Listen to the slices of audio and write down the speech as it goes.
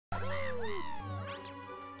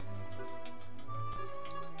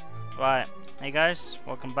Right, hey guys,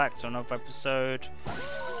 welcome back to another episode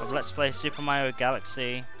of Let's Play Super Mario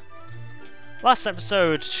Galaxy. Last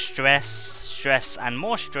episode, stress, and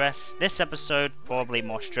more stress. This episode, probably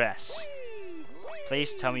more stress.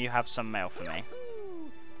 Please tell me you have some mail for me.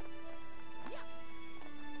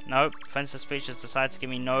 Nope, Friends of Speech has decided to give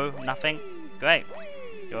me nothing. Great.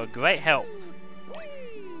 You're a great help.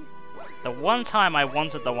 The one time I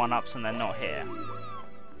wanted the 1-ups and they're not here.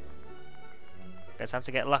 Guess I have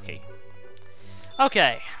to get lucky.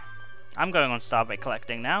 Okay, I'm going on Starbit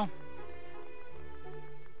collecting now.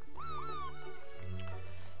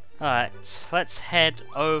 Alright, let's head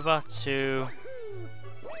over to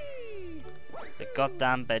the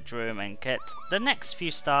goddamn bedroom and get the next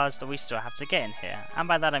few stars that we still have to get in here. And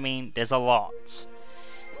by that I mean there's a lot.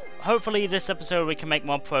 Hopefully this episode we can make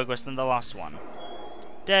more progress than the last one.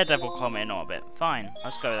 Daredevil Comet in orbit. Fine,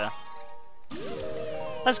 let's go there.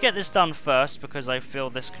 Let's get this done first because I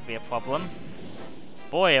feel this could be a problem.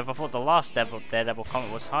 Boy, if I thought the last Daredevil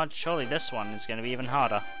Comet was hard, surely this one is going to be even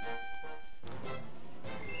harder.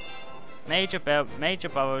 Major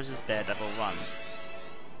Burrows' Daredevil Run.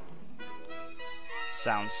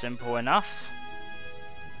 Sounds simple enough.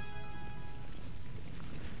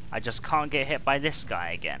 I just can't get hit by this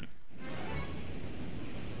guy again.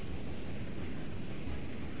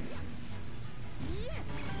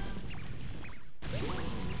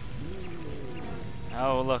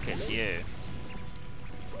 Oh look, it's you.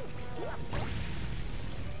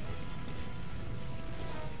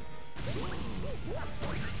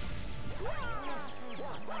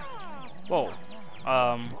 Whoa.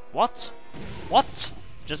 What? What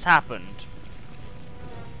just happened?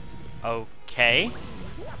 Okay.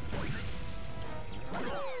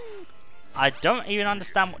 I don't even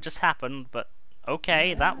understand what just happened, but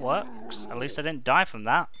okay, that works. At least I didn't die from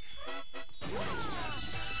that.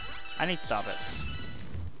 I need Starbits.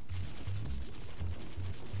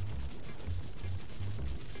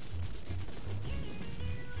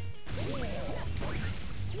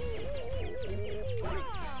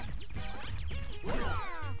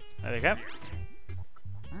 There we go.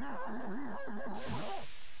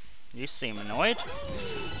 You seem annoyed.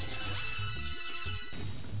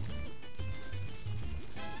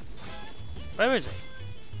 Where is he?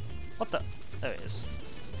 What the? There he is.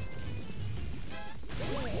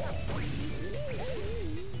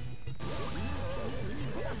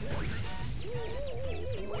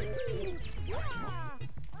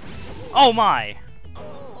 Oh my!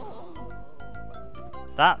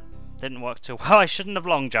 That didn't work too well. I shouldn't have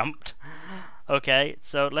long jumped. Okay,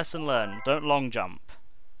 so lesson learned. Don't long jump.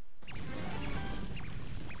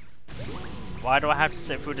 Why do I have to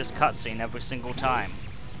sit through this cutscene every single time?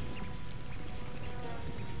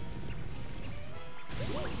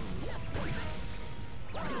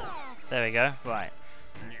 There we go. Right.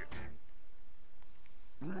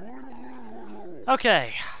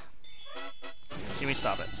 Okay. Give me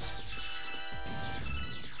Starbits.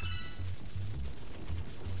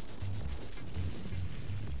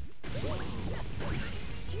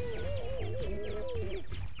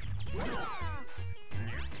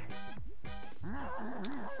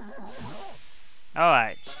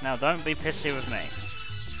 Alright, now don't be pissy with me.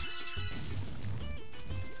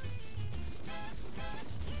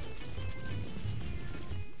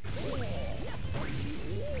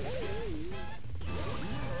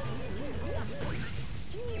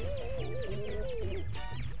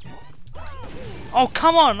 Oh,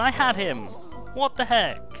 come on! I had him! What the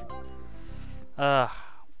heck?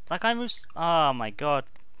 Like I moved. Oh my god.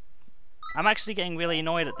 I'm actually getting really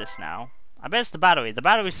annoyed at this now. I bet it's the battery. The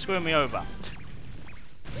battery's screwing me over.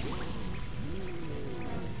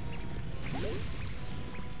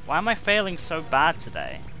 Why am I failing so bad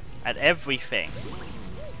today? At everything.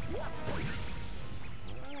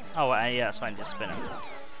 Oh, yeah, that's why I just spin it.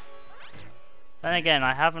 Then again,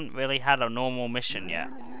 I haven't really had a normal mission yet.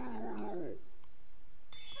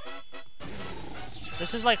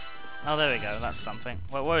 This is like... Oh, there we go, that's something.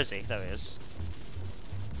 Well, where is he? There he is.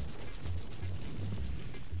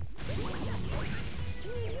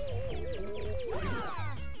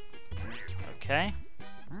 Okay.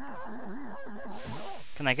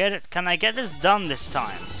 Can I get it? Can I get this done this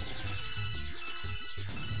time?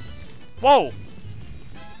 Whoa!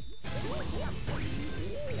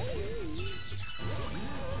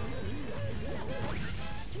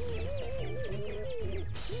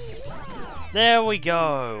 There we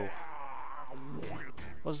go.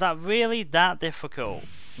 Was that really that difficult?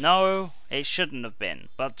 No, it shouldn't have been,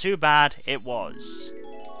 but too bad it was.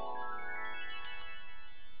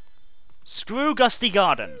 Screw Gusty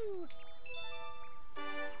Garden.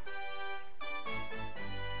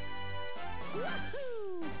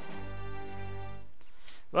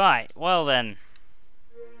 Right, well then.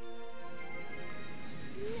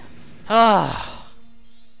 Ah.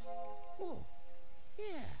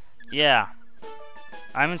 Yeah.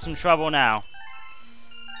 I'm in some trouble now.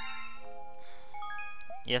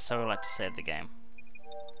 Yes, I would like to save the game.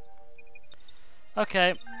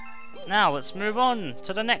 Okay. Now let's move on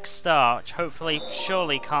to the next star, which hopefully,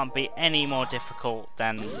 surely can't be any more difficult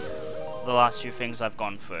than the last few things I've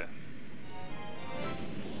gone through.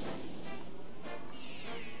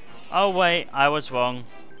 Oh wait, I was wrong.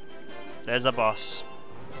 There's a boss.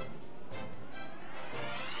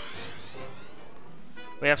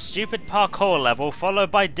 We have stupid parkour level,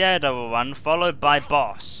 followed by daredevil run, followed by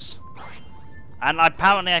boss. And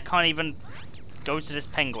apparently I can't even go to this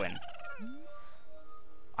penguin.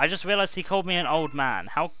 I just realized he called me an old man.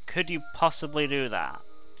 How could you possibly do that?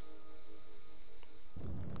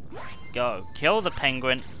 Go. Kill the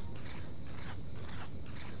penguin.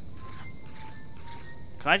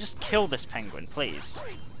 Can I just kill this penguin, please?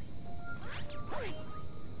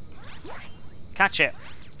 Catch it.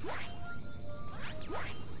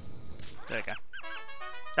 There we go.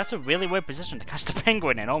 That's a really weird position to catch the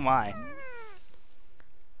penguin in, oh my.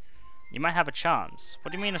 You might have a chance.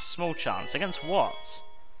 What do you mean a small chance? Against what?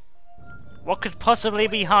 What could possibly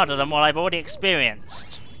be harder than what I've already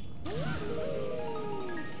experienced?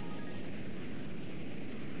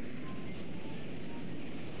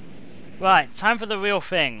 Right, time for the real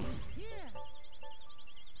thing.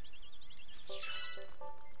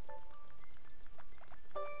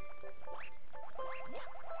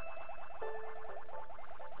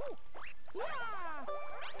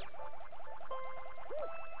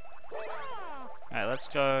 Alright, let's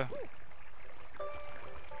go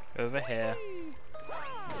over here.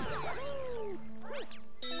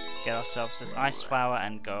 Get ourselves this ice flower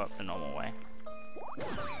and go up the normal way.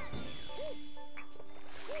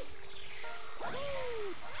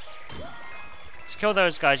 To kill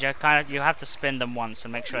those guys, you have to spin them once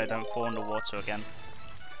and make sure they don't fall in the water again.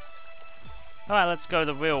 Alright, let's go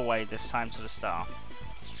the real way this time to the star.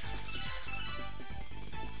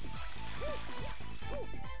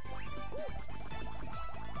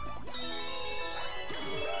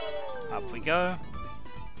 Up we go.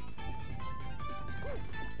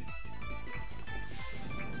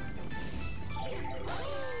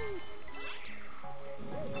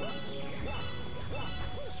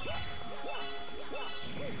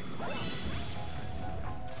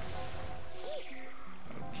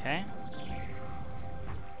 Okay.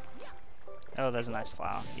 Oh, there's a nice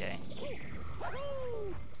flower. Yay.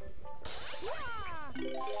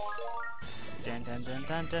 Dun dun dun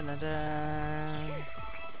dun dun dun dun.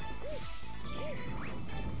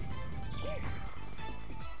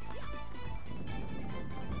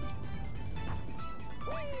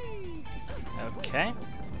 Okay,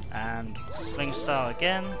 and Sling Star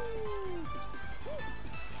again.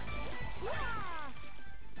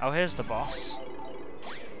 Oh, here's the boss.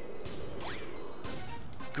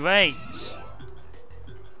 Great!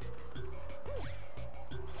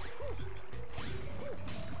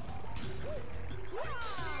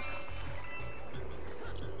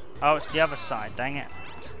 Oh, it's the other side, dang it.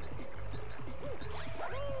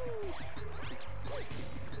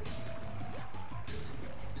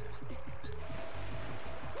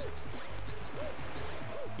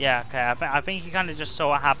 Yeah, okay, I think you kind of just saw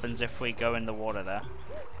what happens if we go in the water there.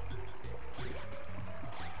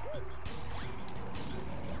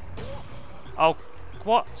 Oh,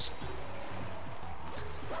 what?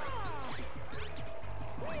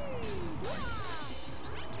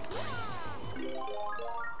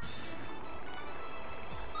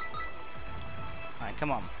 Alright, come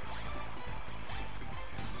on.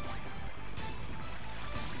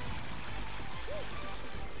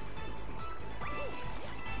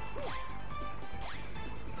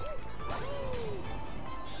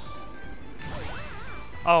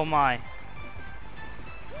 Oh my.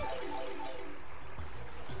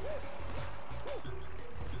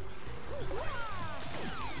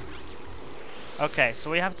 Okay, so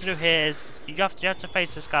what you have to do here is you have to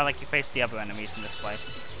face this guy like you face the other enemies in this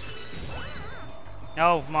place.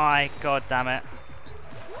 Oh my god damn it.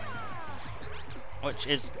 Which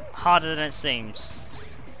is harder than it seems.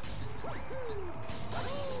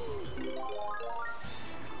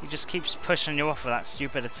 He just keeps pushing you off with that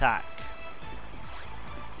stupid attack.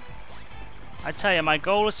 I tell you, my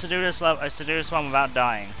goal is to do this level, is to do this one without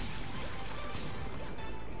dying.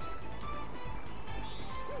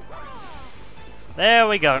 There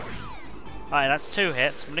we go. Alright, that's 2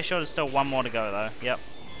 hits. I'm pretty sure there's still 1 more to go though. Yep.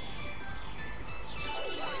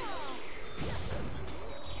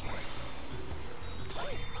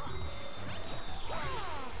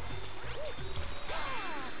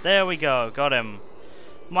 There we go, got him.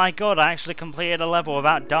 My god, I actually completed a level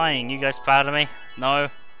without dying. You guys proud of me? No?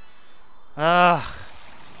 Ugh.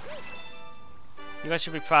 You guys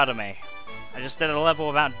should be proud of me. I just did a level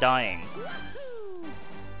without dying.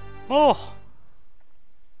 Oh!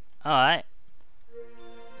 Alright.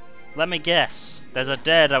 Let me guess. There's a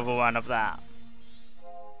Daredevil one of that.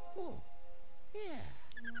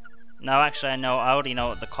 No, actually, I already know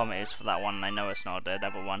what the comet is for that one, and I know it's not a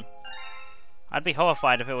Daredevil one. I'd be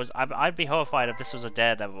horrified if it was. I'd be horrified if this was a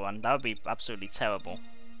Daredevil one. That would be absolutely terrible.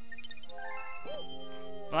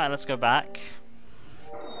 Right, let's go back.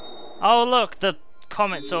 Oh, look, the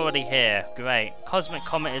comet's already here. Great. Cosmic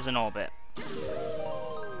Comet is in orbit.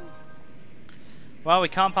 Well, we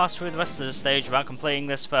can't pass through the rest of the stage without completing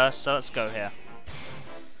this first, so let's go here.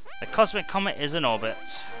 The Cosmic Comet is in orbit.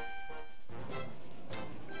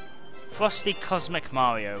 Frosty Cosmic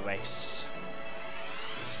Mario Race.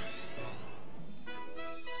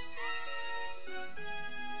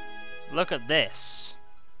 Look at this.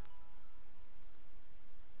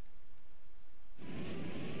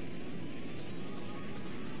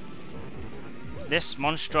 This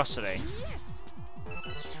monstrosity.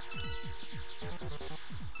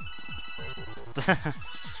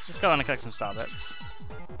 Let's go on and collect some star bits.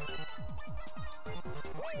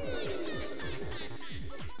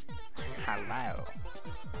 Hello.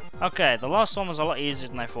 Okay, the last one was a lot easier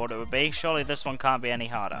than I thought it would be. Surely this one can't be any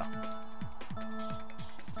harder.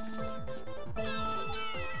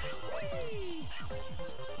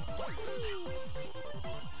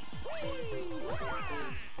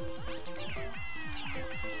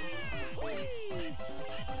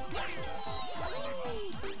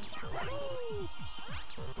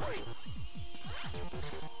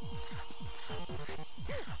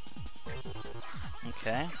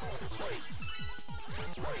 Okay.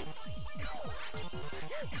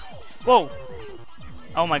 Whoa!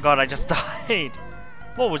 Oh my god, I just died!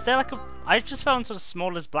 Whoa, was there like a... I just fell into the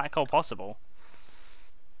smallest black hole possible.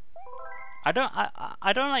 I don't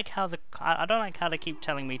like how I don't like how they keep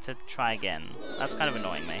telling me to try again. That's kind of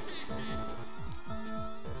annoying me.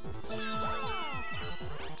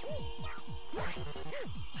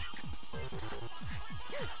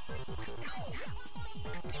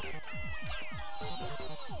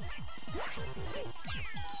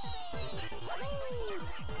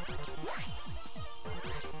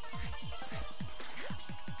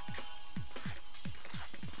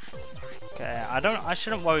 Okay, I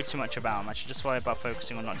shouldn't worry too much about him. I should just worry about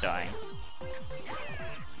focusing on not dying.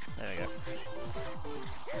 There we go.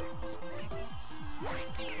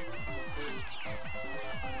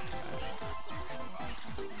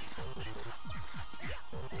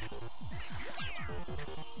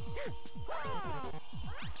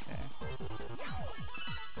 Okay.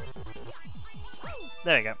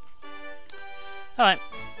 There we go. Alright.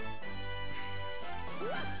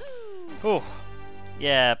 Ooh.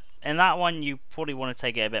 Yeah. In that one, you probably want to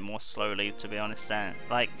take it a bit more slowly, to be honest. Then,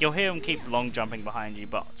 like, you'll hear them keep long jumping behind you,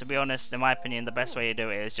 but to be honest, in my opinion, the best way to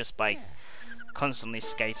do it is just by constantly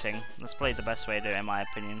skating. That's probably the best way to do it, in my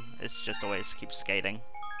opinion. It's just always keep skating.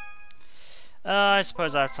 I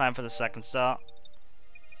suppose I have time for the second start.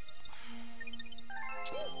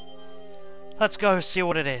 Let's go see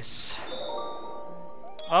what it is.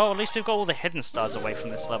 Oh, at least we've got all the hidden stars away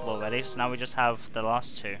from this level already, so now we just have the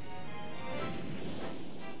last two.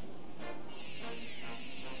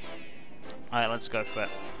 Alright, let's go for it.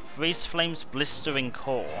 Freeze Flame's Blistering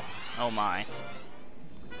Core. Oh my.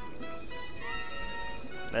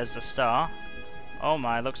 There's the star. Oh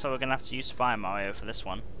my, looks like we're gonna have to use Fire Mario for this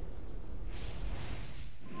one.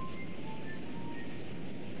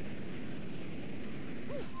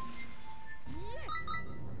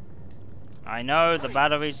 I know, the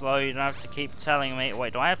battery's low, you don't have to keep telling me.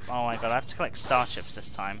 Wait, do I have... Oh my god, I have to collect star chips this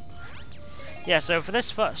time. Yeah, so for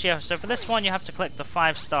this one you have to collect the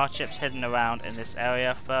 5 star chips hidden around in this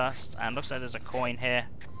area first, and looks like there's a coin here.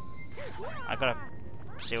 I gotta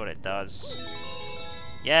see what it does.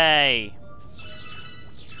 Yay!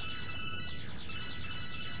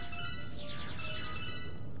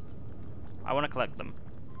 I want to collect them.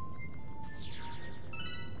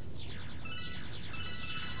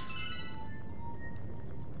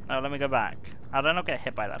 Oh, let me go back. How did I not get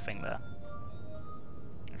hit by that thing there?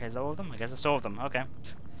 Okay, is that all of them? I guess that's all of them. Okay.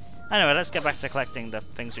 Anyway, let's get back to collecting the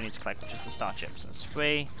things we need to collect, which is the star chips. That's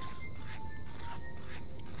 3.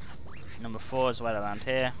 Number 4 is right around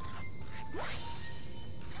here.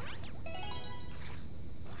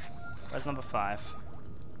 Where's number 5?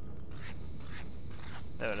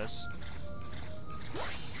 There it is.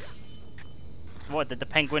 What, did the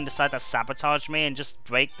penguin decide to sabotage me and just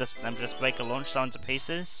break a launch star into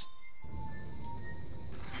pieces?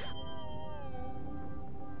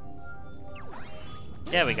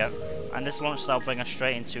 There we go. And this launch star will bring us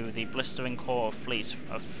straight into the blistering core of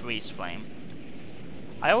Freeze Flame.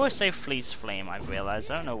 I always say Freeze Flame, I've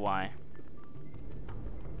realized. I don't know why.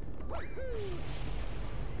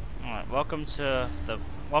 Alright, welcome to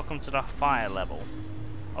the fire level.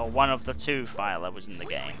 Or one of the 2 fire levels in the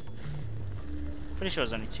game. Pretty sure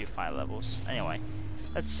there's only 2 fire levels. Anyway,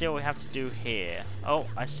 let's see what we have to do here. Oh,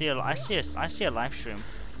 I see a live stream.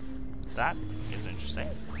 That is interesting.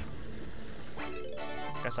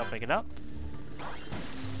 Guess I'll pick it up.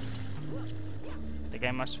 The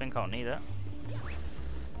game must think I'll need it.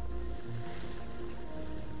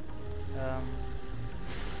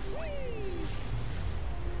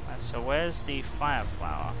 Right, so where's the fire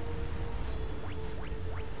flower?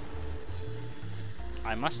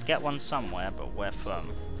 I must get one somewhere, but where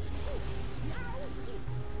from?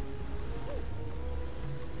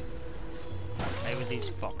 Maybe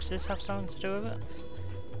these boxes have something to do with it?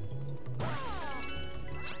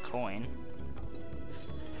 It's a coin.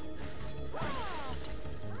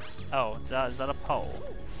 Oh, is that a pole?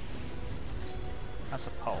 That's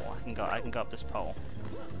a pole. I can go up this pole.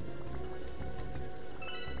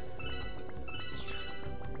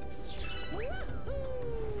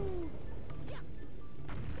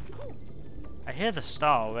 I hear the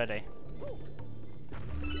star already.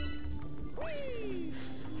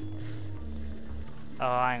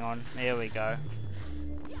 Oh, hang on. Here we go.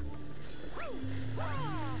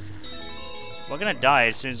 We're gonna die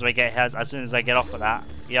as soon as I get off of that.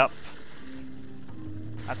 Yep.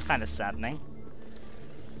 That's kind of saddening.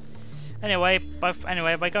 Anyway, by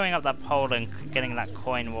going up that pole and getting that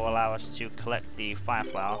coin will allow us to collect the fire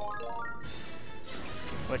flower,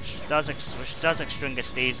 which does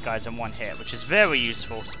extinguish these guys in one hit, which is very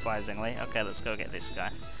useful, surprisingly. Okay, let's go get this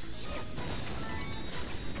guy.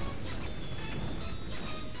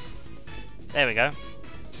 There we go.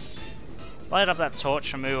 Light up that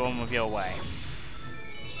torch and move on with your way.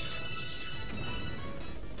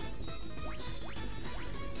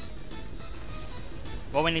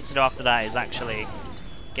 What we need to do after that is actually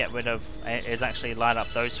light up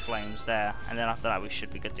those flames there, and then after that we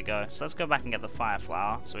should be good to go. So let's go back and get the fire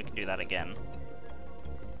flower so we can do that again.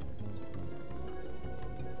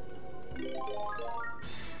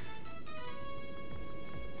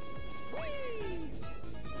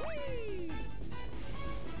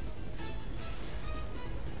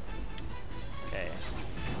 Okay,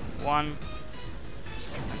 1 and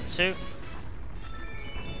 2.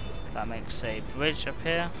 That makes a bridge up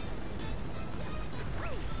here.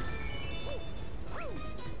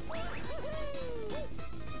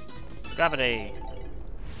 Gravity!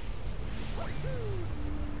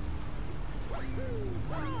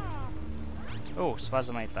 Oh,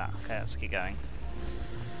 Spazza made that. Okay, let's keep going.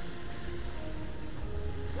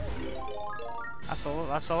 That's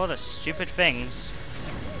a lot of stupid things.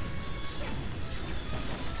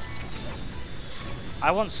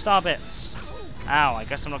 I want star bits. Ow, I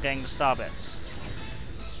guess I'm not getting the star bits.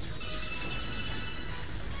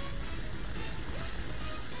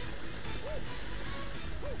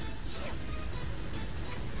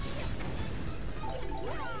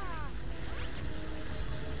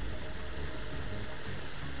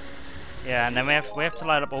 Yeah, and then we have to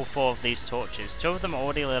light up all 4 of these torches. 2 of them are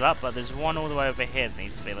already lit up, but there's one all the way over here that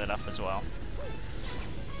needs to be lit up as well.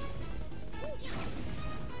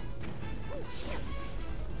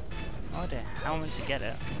 Oh dear, how am I meant to get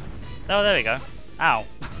it? Oh, there we go. Ow.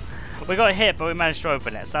 We got hit, but we managed to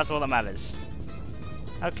open it, so that's all that matters.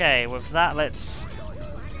 Okay, with that, let's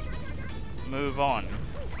move on.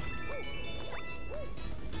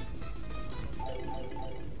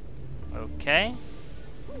 Okay.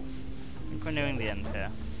 I think we're nearing the end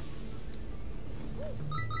here.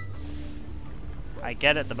 I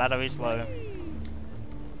get it, the battery's low.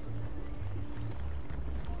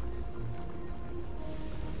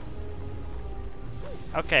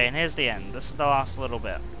 Okay, and here's the end. This is the last little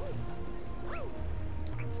bit.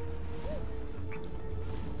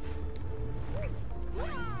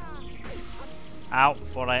 Ow,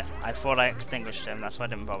 I thought I extinguished him, that's why I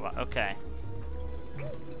didn't bother. Okay.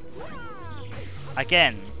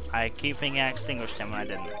 Again, I keep thinking I extinguished him when I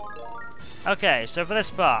didn't. Okay, so for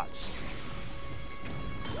this part,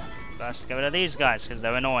 first get rid of these guys because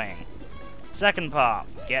they're annoying. Second part,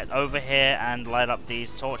 get over here and light up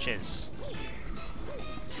these torches.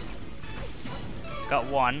 Got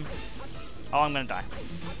one. Oh, I'm gonna die.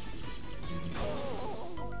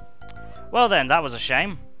 Well then, that was a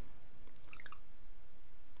shame.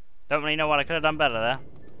 Don't really know what I could have done better there.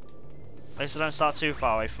 At least I don't start too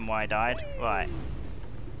far away from where I died. Right.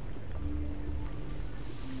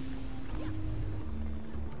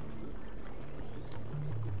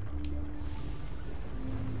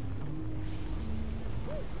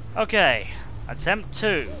 Okay, attempt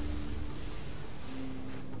 2.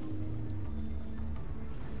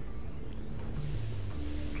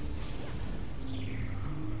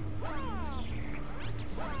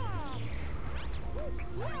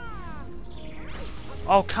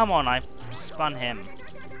 Oh, come on, I spun him.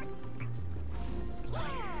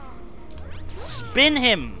 Spin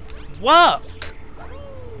him! Work!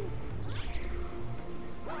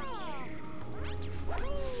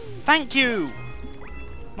 Thank you!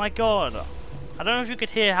 My god. I don't know if you could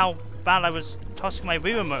hear how bad I was tossing my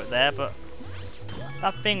Wii remote there, but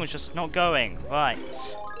that thing was just not going.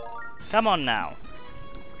 Right. Come on now.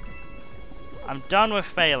 I'm done with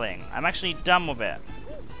failing. I'm actually done with it.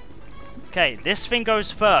 Okay, this thing goes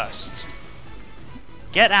first.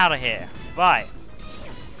 Get out of here. Bye.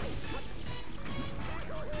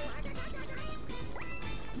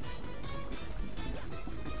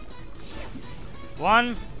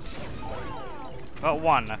 One. Got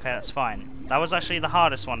one. Okay, that's fine. That was actually the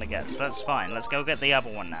hardest one to get, so that's fine. Let's go get the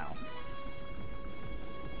other one now.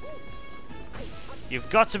 You've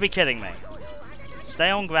got to be kidding me. Stay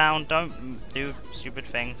on ground. Don't do stupid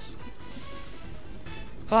things.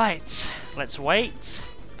 Right, let's wait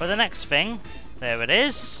for the next thing. There it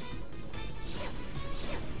is.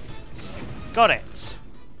 Got it.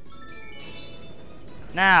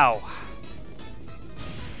 Now,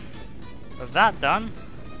 with that done,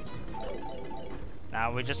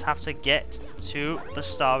 now we just have to get to the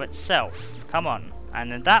star itself. Come on. And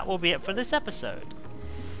then that will be it for this episode.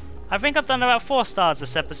 I think I've done about 4 stars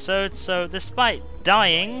this episode, so despite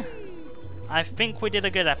dying, I think we did a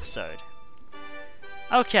good episode.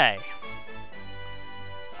 Okay.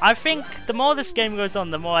 I think the more this game goes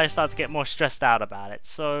on, the more I start to get more stressed out about it.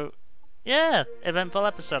 So, yeah, eventful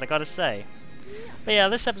episode, I gotta say. But yeah,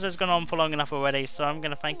 this episode's gone on for long enough already, so I'm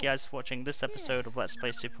gonna thank you guys for watching this episode of Let's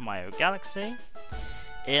Play Super Mario Galaxy.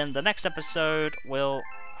 In the next episode, we'll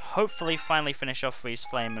hopefully finally finish off Freeze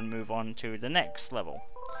Flame and move on to the next level.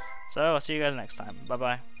 So, I'll see you guys next time.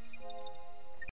 Bye-bye.